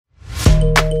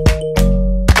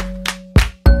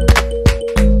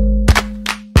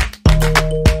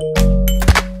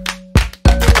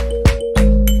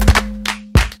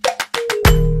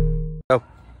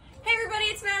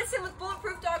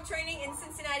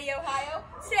Cincinnati, Ohio.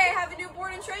 Today I have a new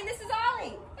board and train. This is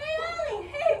Ollie. Hey, Ollie.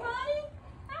 Hey, buddy.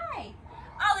 Hi.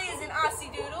 Ollie is an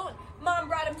Aussie Doodle. And Mom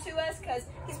brought him to us because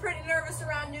he's pretty nervous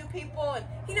around new people, and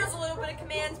he knows a little bit of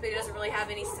commands, but he doesn't really have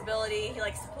any stability. He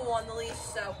likes to pull on the leash,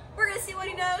 so we're going to see what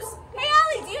he knows. Hey,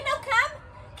 Ollie, do you know come?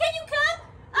 Can you come?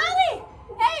 Ollie,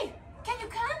 hey, can you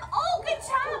come? Oh, good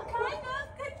job, kind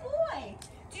of. Good boy.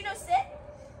 Do you know sit?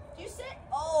 Do you sit?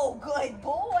 Oh, good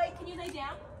boy. Can you lay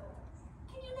down?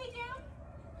 Can you lay down?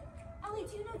 Ollie,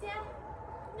 do you know down?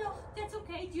 No, that's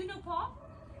okay. Do you know paw?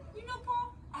 You know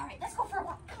paw? All right, let's go for a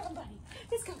walk. Come on, buddy.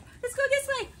 Let's go. Let's go this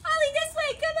way. Ollie, this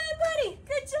way. Come on, buddy.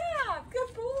 Good job.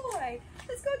 Good boy.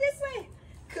 Let's go this way.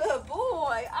 Good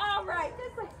boy. All right,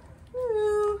 this way.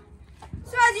 Woo.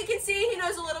 So as you can see, he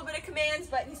knows a little bit of commands,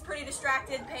 but he's pretty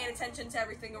distracted, paying attention to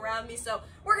everything around me. So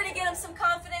we're going to get him some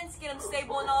confidence, get him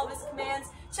stable in all of his commands.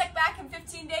 Check back in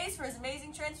 15 days for his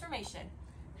amazing transformation.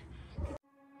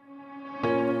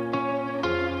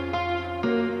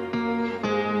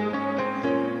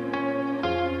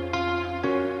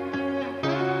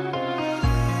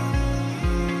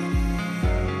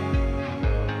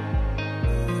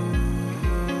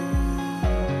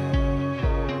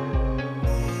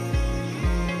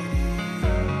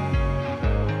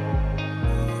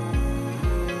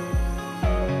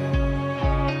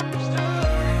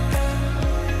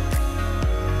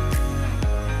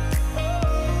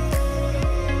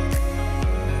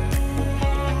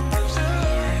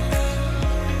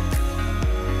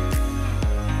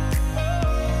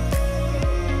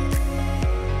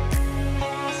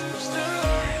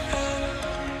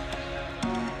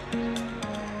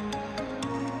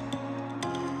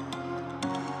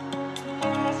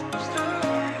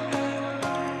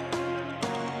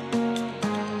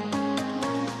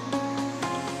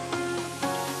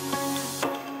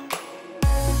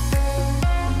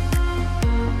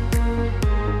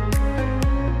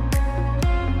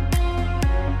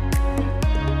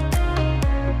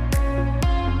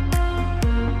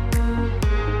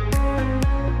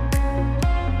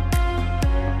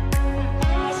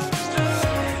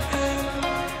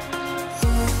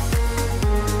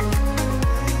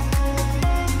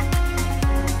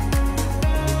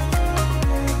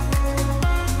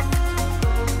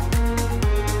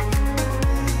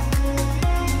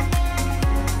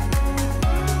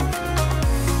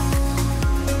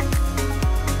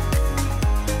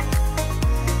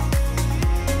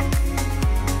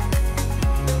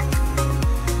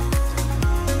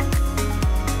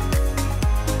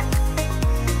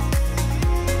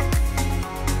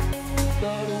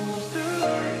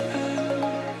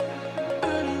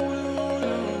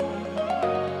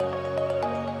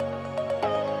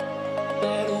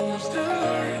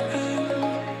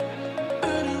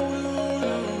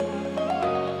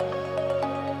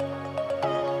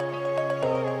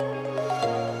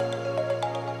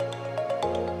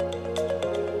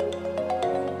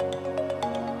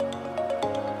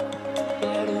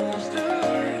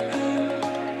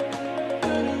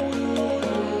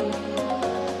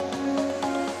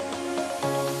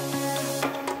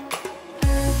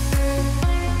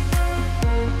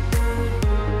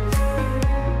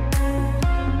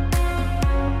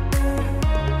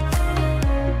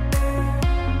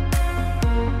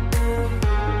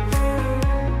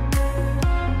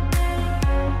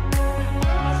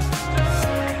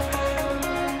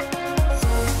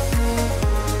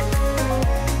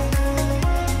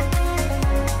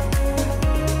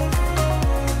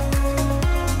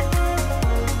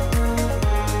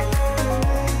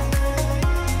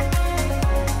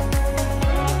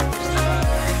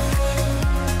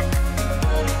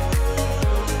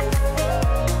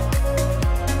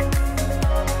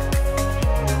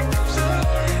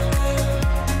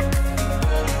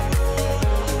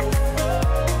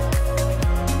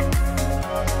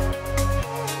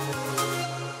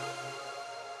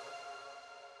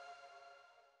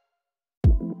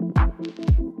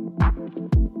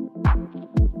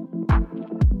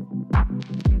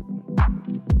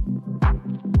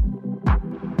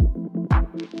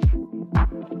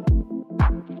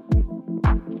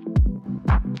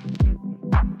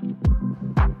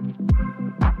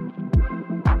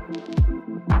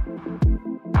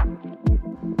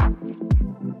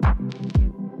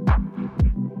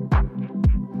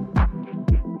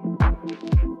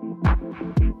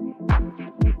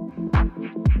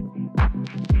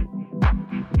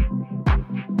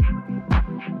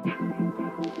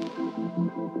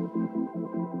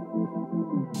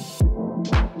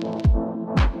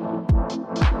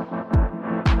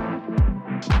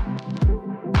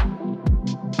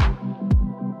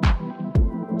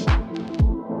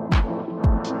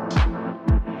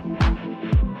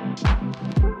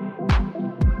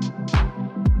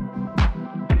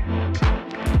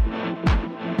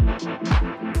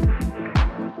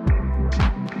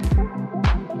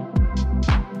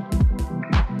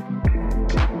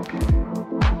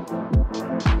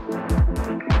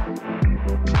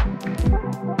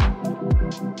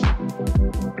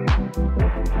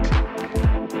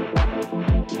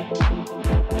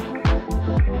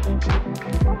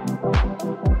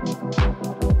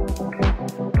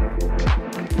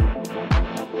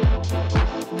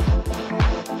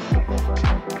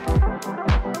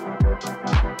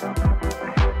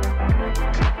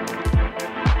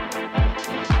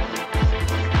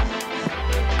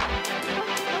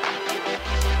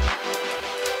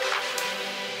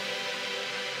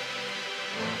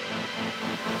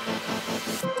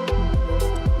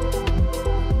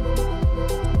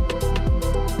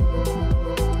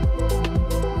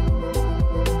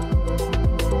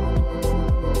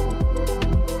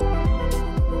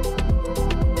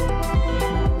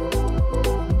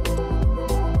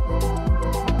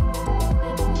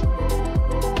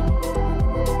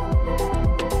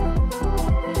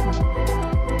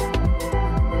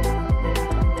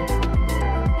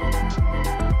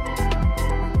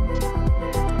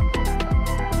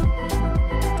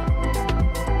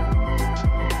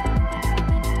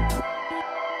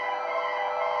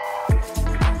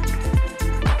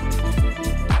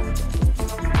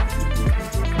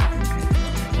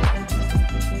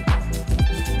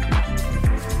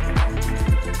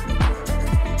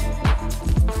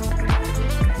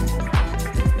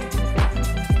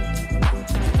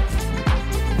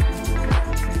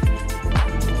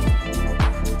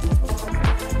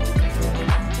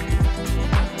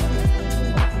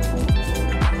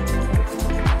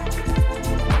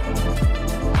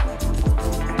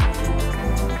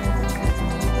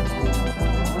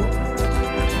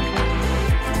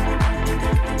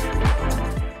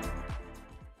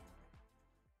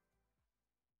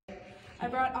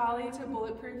 Ollie to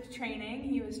Bulletproof Training.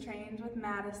 He was trained with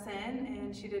Madison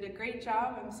and she did a great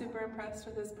job. I'm super impressed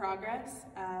with his progress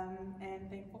and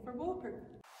thankful for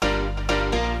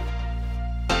Bulletproof.